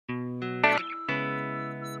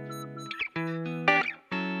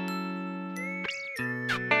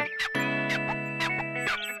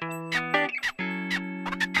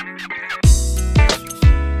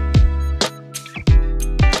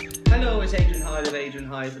Hyde of Adrian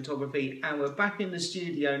Hyde Photography, and we're back in the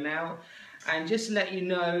studio now. And just to let you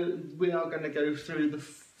know, we are going to go through the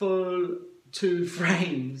full 2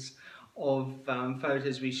 frames of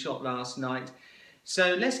photos we shot last night.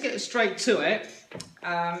 So let's get straight to it.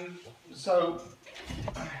 At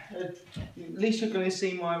least you're going to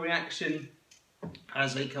see my reaction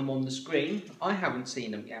as they come on the screen. I haven't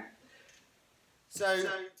seen them yet. So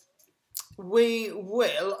we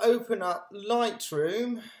will open up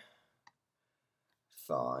Lightroom,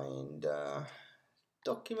 find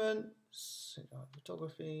documents,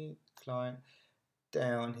 photography, client,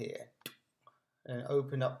 down here, and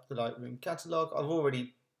open up the Lightroom catalogue. I've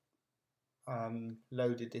already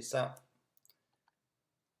loaded this up.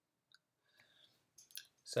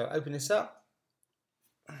 So open this up.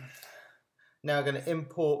 Now I'm going to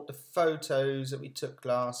import the photos that we took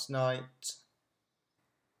last night.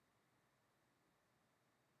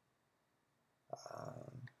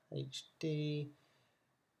 HD,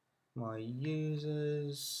 my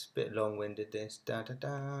users, bit long-winded this,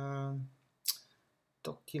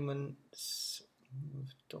 documents,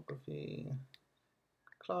 photography,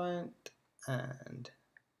 client, and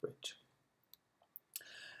bridge.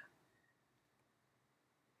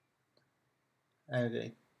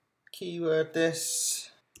 Okay, keyword this,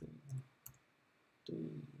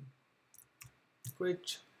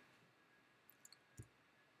 bridge.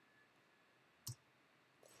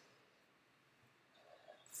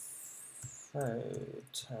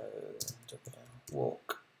 Photo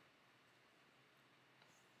walk.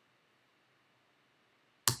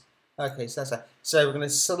 Okay, so that's that. So we're going to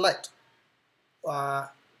select. We're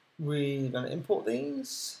going to import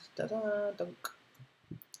these. Dunk.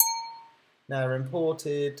 Now we're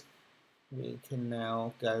imported. We can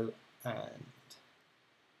now go and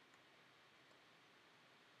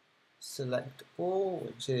select all,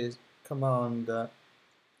 which is Command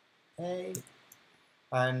A.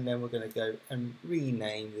 And then we're going to go and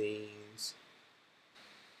rename these.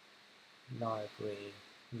 Library,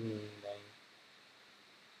 rename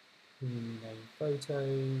photos,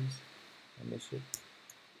 and this should.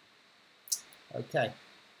 Okay.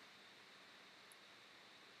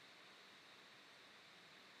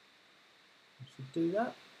 I should do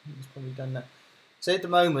that. It's probably done that. So at the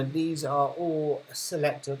moment, these are all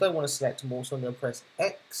selected. I don't want to select them all, so I'm going to press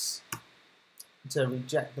X to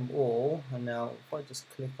reject them all. And now if I just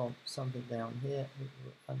click on something down here, it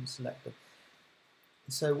will unselect them.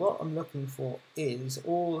 So what I'm looking for is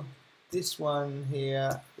all this one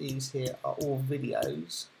here, these here are all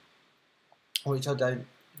videos, which I'm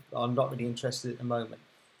not really interested at the moment.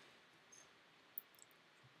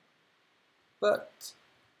 But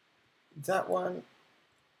that one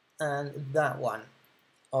and that one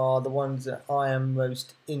are the ones that I am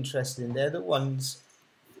most interested in. They're the ones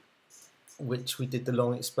which we did the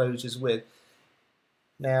long exposures with.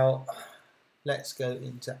 Now let's go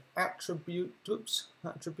into attribute,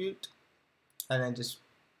 and then just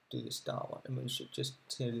do the start one, and we should just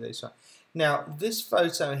do this one. Now this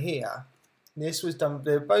photo here, this was done,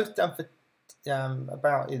 they're both done for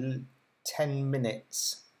about 10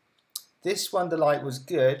 minutes. This one, the light was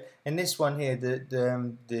good, and this one here,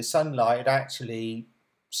 the sunlight had actually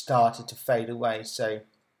started to fade away. So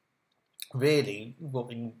really what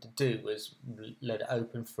we needed to do was let it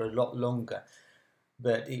open for a lot longer,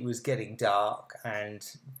 but it was getting dark,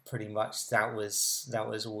 and pretty much that was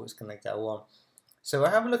all that's going to go on. So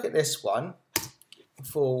we'll have a look at this one,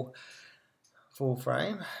 full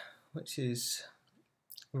frame, which is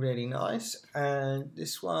really nice. And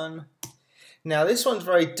this one, now this one's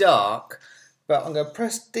very dark, but I'm going to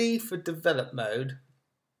press D for develop mode,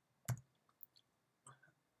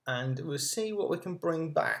 and we'll see what we can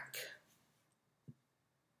bring back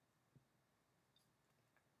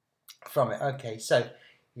from it. Okay, so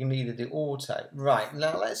you can either do auto. Right,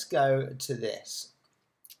 now let's go to this.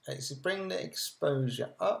 Let's bring the exposure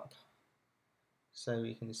up so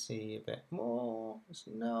we can see a bit more. It's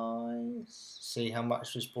nice. See how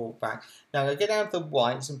much was brought back. Now I'm going to get down to the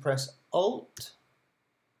whites and press Alt,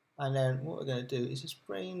 and then what we're going to do is just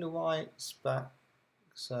bring the whites back.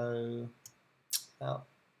 So out,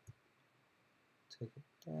 take it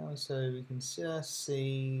down so we can just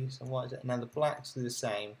see some whites. Now the blacks are the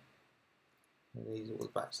same. And these are all the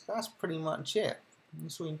blacks. That's pretty much it.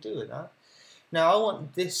 That's all we can do with that. Now I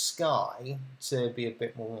want this sky to be a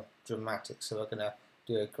bit more dramatic, so we're going to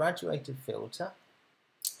do a graduated filter,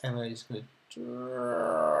 and we're just going to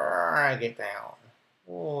drag it down,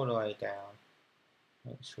 all the way down,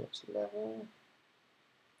 make sure it's level,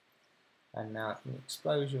 and now in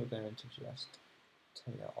exposure we're going to just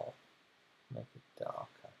turn it off, make it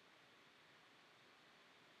darker.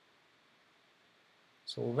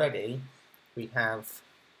 So already we have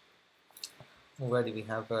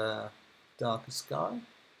a darker sky.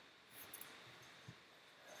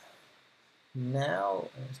 Now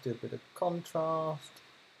let's do a bit of contrast.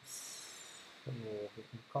 Some more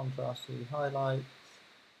contrast to the highlights,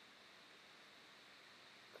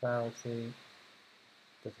 clarity.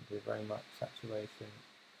 Doesn't do very much saturation.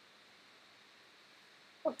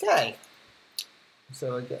 Okay,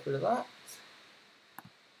 so I get rid of that.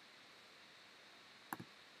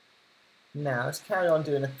 Now let's carry on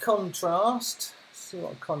doing a contrast. See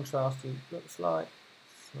what contrast looks like.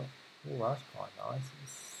 Oh, that's quite nice.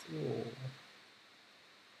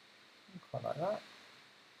 Quite like that.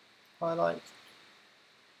 Highlight,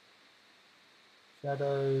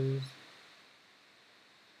 shadows,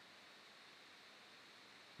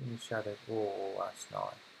 shadows. Oh, that's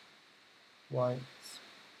nice. Whites.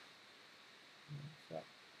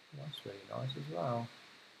 That's really nice as well.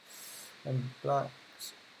 And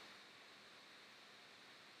blacks.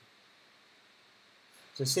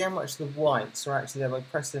 So see how much the whites are actually there by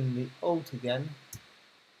pressing the Alt again.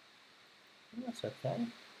 That's okay.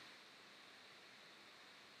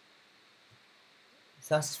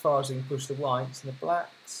 So that's as far as you can push the whites, and the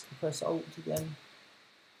blacks, press Alt again.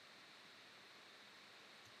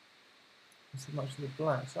 That's as much of the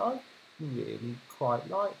blacks. I really quite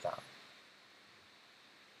like that.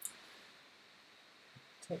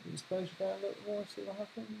 Take the exposure down a little more, see what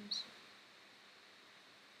happens.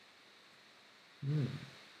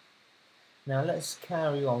 Now let's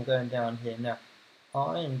carry on going down here. Now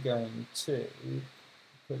I am going to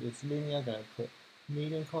put this linear, I'm going to put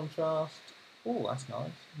medium contrast. Oh, that's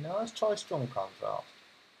nice. Now let's try strong contrast.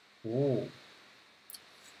 Oh,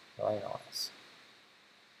 very nice.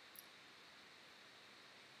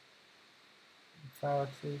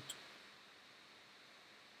 Clarity.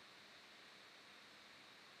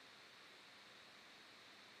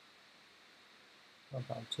 Not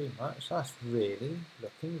done too much. That's really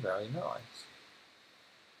looking very nice.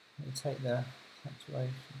 Let me take the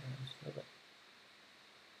saturation down just a little bit.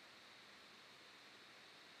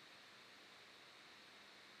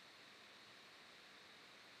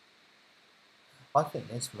 I think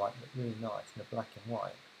this might look really nice in the black and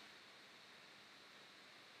white.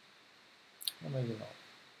 Or maybe not.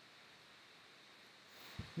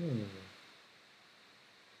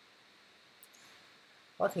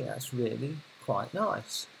 I think that's really quite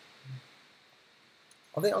nice.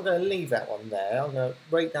 I think I'm going to leave that one there. I'm going to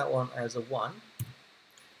rate that one as a 1.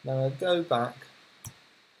 Now I'm going to go back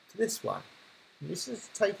to this one. This is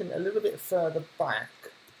taken a little bit further back.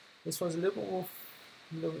 This one's a little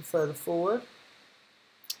bit further forward.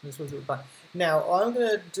 This one's a little back. Now I'm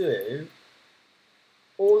going to do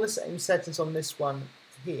all the same settings on this one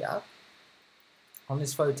here, on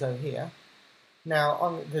this photo here. Now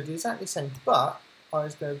I'm going to do exactly the same, but I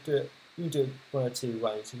was going to do it. You do it one of two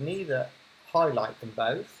ways. You can either highlight them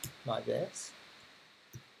both like this.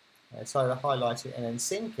 So either highlight it and then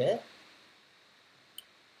sync it,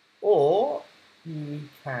 or you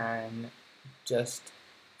can just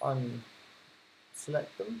unselect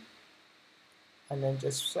them and then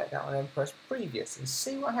just select that and then press previous and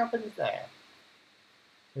see what happens there.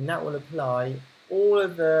 And that will apply all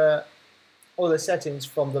the settings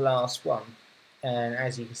from the last one. And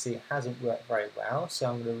as you can see, it hasn't worked very well, so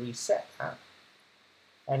I'm going to reset that.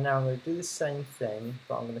 And now I'm going to do the same thing,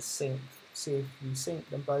 but I'm going to see if you sync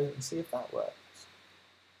them both and see if that works.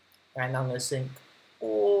 And I'm going to sync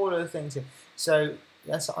all of the things here. So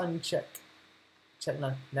let's uncheck. Check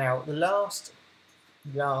now. Now the last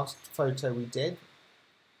photo we did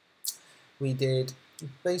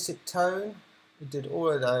basic tone. We did all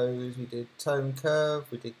of those. We did tone curve.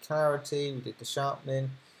 We did clarity. We did the sharpening.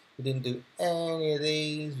 We didn't do any of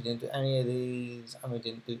these. We didn't do any of these, and we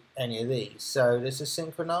didn't do any of these. So let's just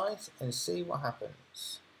synchronize and see what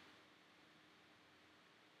happens.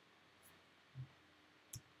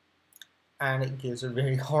 And it gives a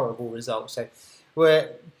really horrible result. So this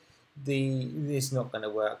is not going to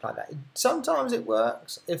work like that. Sometimes it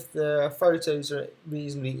works if the photos are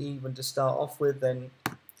reasonably even to start off with, then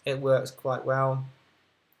it works quite well.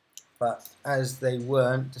 But as they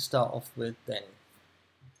weren't to start off with, then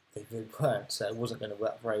they really weren't. So it wasn't going to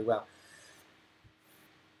work very well.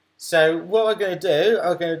 So what we're going to do,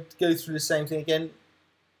 I'm going to go through the same thing again.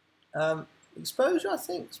 Exposure, I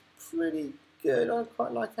think, is pretty good. I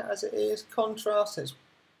quite like it as it is. Contrast, let's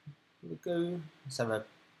go. So I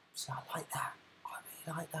like that. I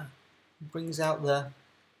really like that. It brings out the.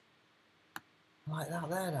 I like that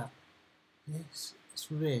there. That. It's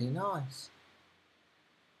really nice.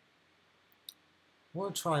 I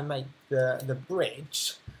want to try and make the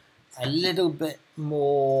bridge a little bit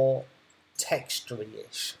more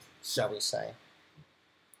textury-ish. shall we say.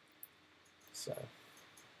 So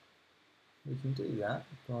we can do that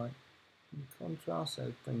by contrast,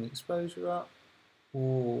 so bring the exposure up.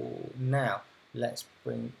 Oh, now let's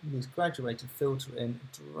bring this graduated filter in,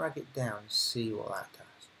 drag it down, see what that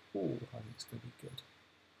does. Oh, I think it's going to be good.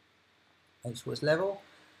 Make sure it's level.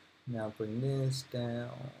 Now bring this down.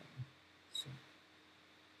 So,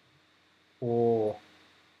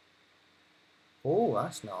 oh,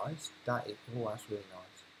 that's nice. That is, oh, that's really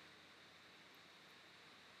nice.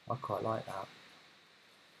 I quite like that.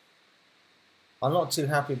 I'm not too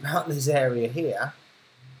happy about this area here,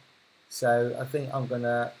 so I think I'm going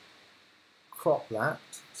to crop that.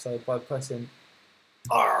 So by pressing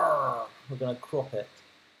R, we're going to crop it.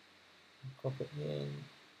 Crop it in.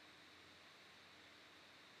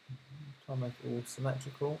 Try and make it all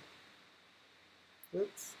symmetrical.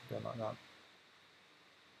 Oops, don't like that.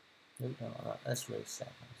 Oops, don't like that. Let's reset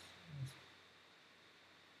this.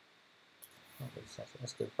 Not reset it.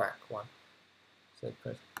 Let's go back one. So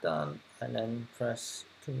press done, and then press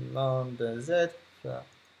Command Z for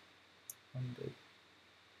undo.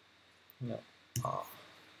 No, R.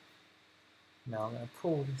 Now I'm going to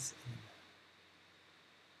pull this in.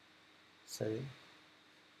 So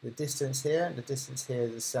the distance here and the distance here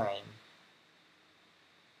is the same.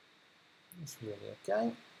 That's really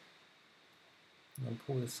okay. And then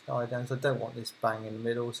pull the sky down. So I don't want this bang in the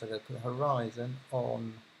middle, so I'm going to put the horizon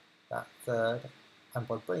on that third. And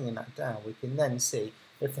by bringing that down, we can then see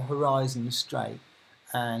if the horizon is straight.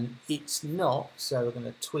 And it's not, so we're going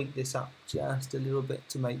to tweak this up just a little bit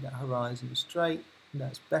to make that horizon straight.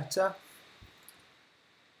 That's better.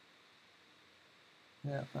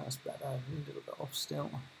 Yeah, that's better. A little bit off still.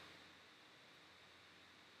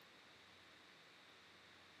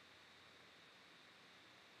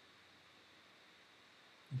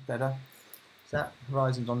 Better. So that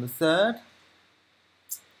horizon's on the third.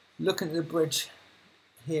 Looking at the bridge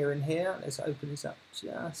here and here, let's open this up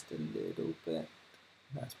just a little bit.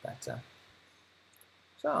 That's better.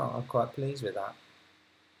 So I'm quite pleased with that.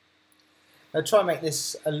 I'll try and make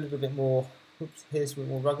this a little bit more, oops, here's a bit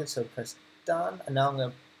more rugged, so press done, and now I'm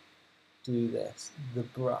going to do this, the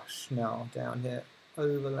brush now down here,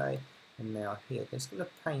 overlay, and now here. It's going to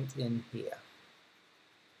paint in here.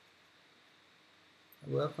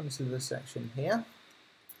 Work on this little section here.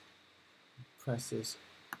 Press this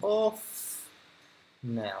off.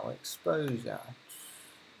 Now exposure.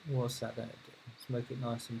 What's that going to do? Let's make it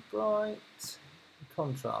nice and bright.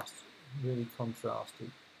 Contrast, really contrasty.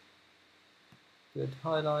 Good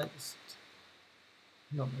highlights.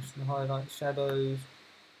 Not missing the highlights, shadows.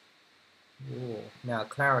 Ooh. Now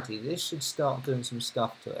clarity. This should start doing some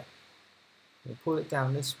stuff to it. We'll pull it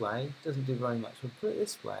down this way. Doesn't do very much. We'll put it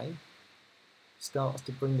this way. Starts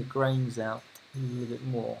to bring the grains out a little bit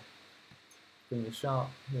more. Bring the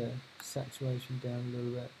saturation down a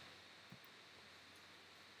little bit.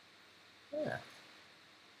 Yeah,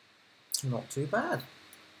 not too bad.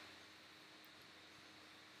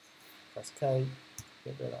 Press K,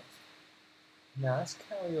 get rid of that. Now let's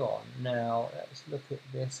carry on. Now let's look at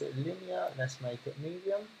this at linear. Let's make it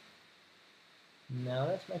medium. Now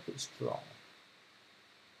let's make it strong.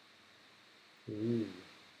 Ooh,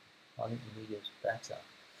 I think the medium's better.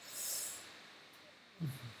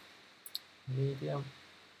 Medium.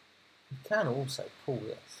 You can also pull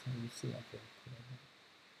this, and you see I can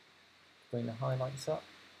bring the highlights up.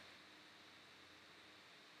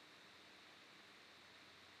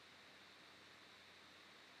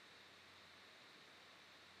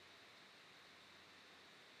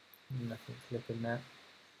 Nothing clipping there.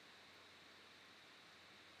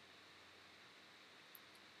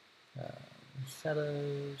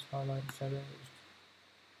 Shadows, highlight shadows.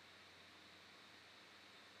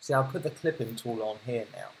 See, I'll put the clipping tool on here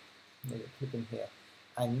now. Make it clipping here.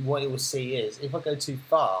 And what you will see is, if I go too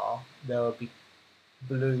far, there will be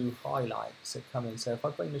blue highlights that come in. So if I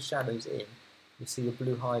bring the shadows in, you see the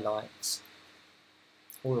blue highlights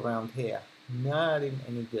all around here. Not even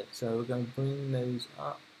any good. So we're going to bring those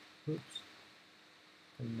up. Oops.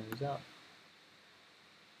 Bring those up.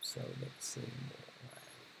 So let's see more.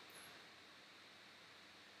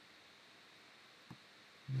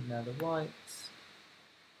 Now the whites.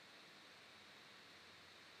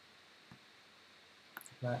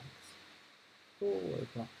 Blacks. Oh,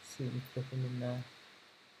 blacks. See them clipping in there.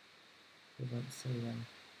 We won't see them.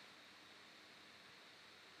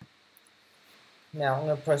 Now I'm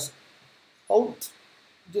going to press Alt,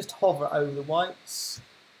 just hover over the whites.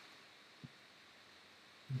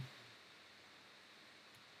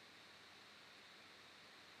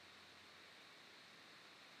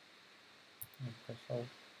 And press Alt.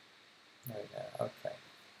 There we go. Okay,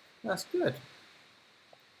 that's good.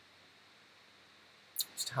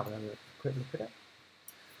 Just having a quick look at it.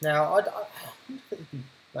 Now, I wonder if it'd be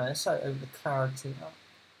better. So over the clarity up.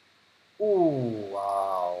 Oh,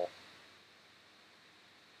 wow.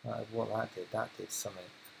 What that did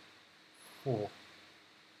something. Oh,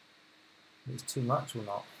 it's too much or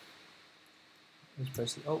not? Let's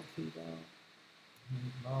press the Alt key down.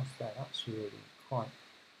 Last there, that's really quite.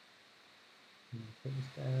 Put this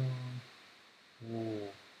down. Oh.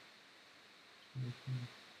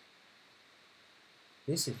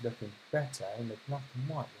 This is looking better in the black and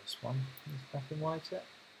white, this one. Is black and white yet?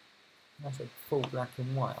 That's a full black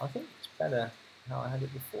and white. I think it's better how I had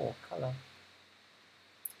it before, colour.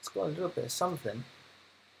 It's got a little bit of something.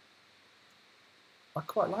 I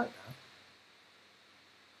quite like that.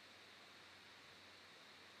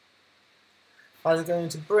 I'm going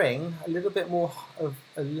to bring a little bit more of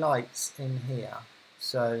a light in here.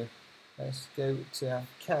 So let's go to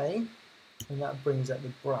K, and that brings up the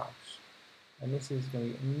brush. And this is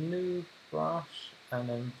going to be a new brush, and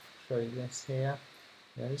then show you this here.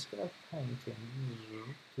 Now I'm just going to paint in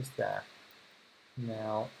just there.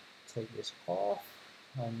 Now take this off,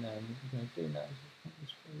 and then we're going to do that.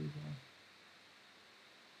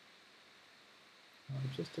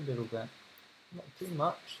 Just a little bit, not too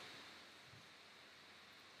much.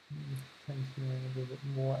 Painting in a little bit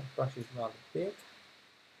more. That brush is rather big.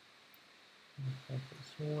 Make it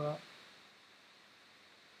smaller.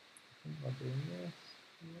 I think by doing this.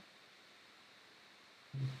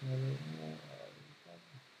 Painting a little more.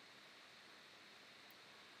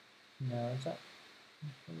 Now is that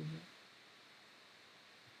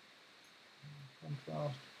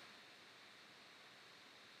contrast?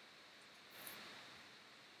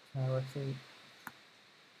 Clarity.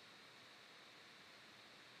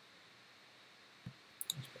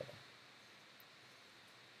 That's better.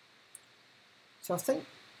 So I think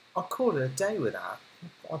I'll call it a day with that.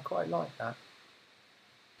 I quite like that.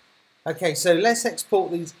 Okay, so let's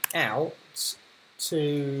export these out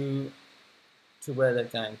to where they're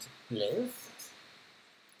going to live.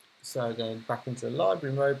 So going back into the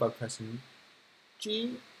library mode by pressing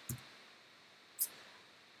G.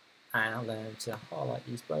 And I'm going to highlight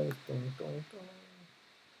these both.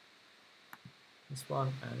 This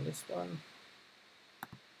one and this one.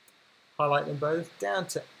 Highlight them both. Down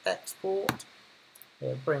to export.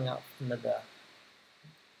 It'll bring up another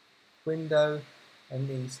window. And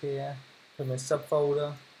these here. From a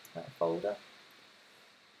subfolder. That folder.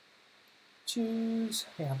 Choose.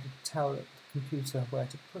 You have to tell the computer where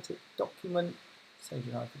to put it. Document. Save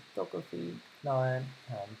your photography. Client.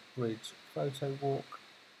 And bridge photo walk.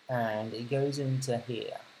 And it goes into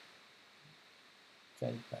here.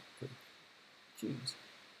 Change back to choose.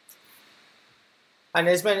 And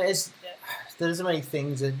there's many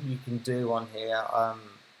things that you can do on here.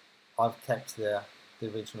 I've kept the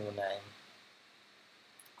original name.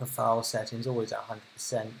 The file settings always at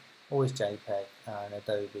 100%, always JPEG and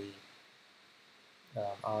Adobe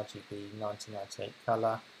RGB 1998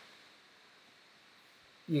 color.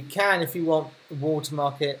 You can, if you want,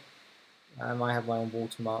 watermark it. I have my own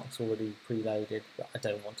watermarks already preloaded, but I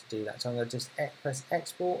don't want to do that. So I'm going to just press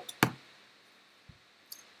export.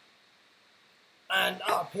 And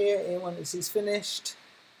up here, when this is finished,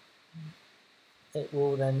 it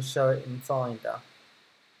will then show it in Finder.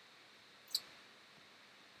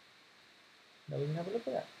 Now we can have a look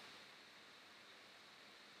at that.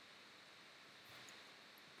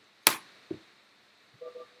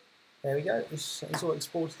 There we go, it's all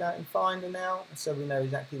exported out in Finder now, so we know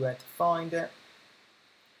exactly where to find it.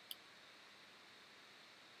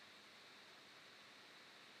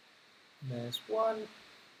 There's one.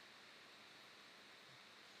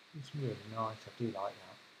 It's really nice, I do like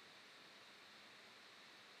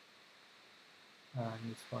that. And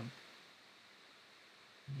this one.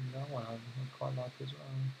 That one I quite like as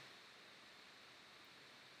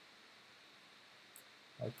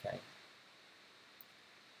well. Okay.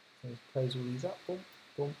 So let's close all these up. Boom,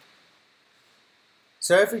 boom.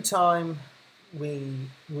 So every time we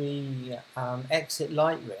exit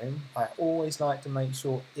Lightroom, I always like to make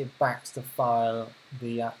sure it backs the file,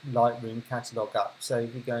 the Lightroom catalog up. So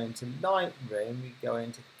if you go into Lightroom, you go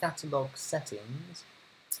into catalog settings,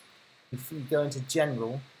 if you go into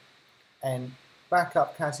general and back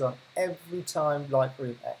up catalog every time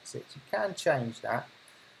Lightroom exits. You can change that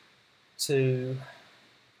to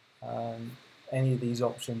any of these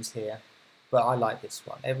options here, but I like this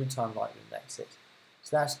one, every time Lightroom exits.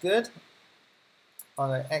 So that's good. I'm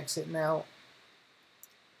going to exit now,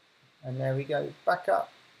 and there we go, back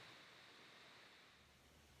up.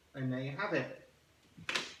 And there you have it.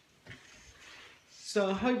 So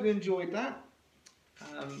I hope you enjoyed that.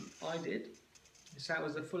 I did. So that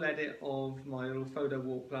was the full edit of my little photo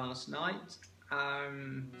walk last night.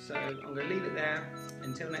 So I'm going to leave it there.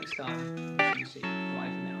 Until next time, see you soon. Bye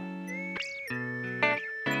for now.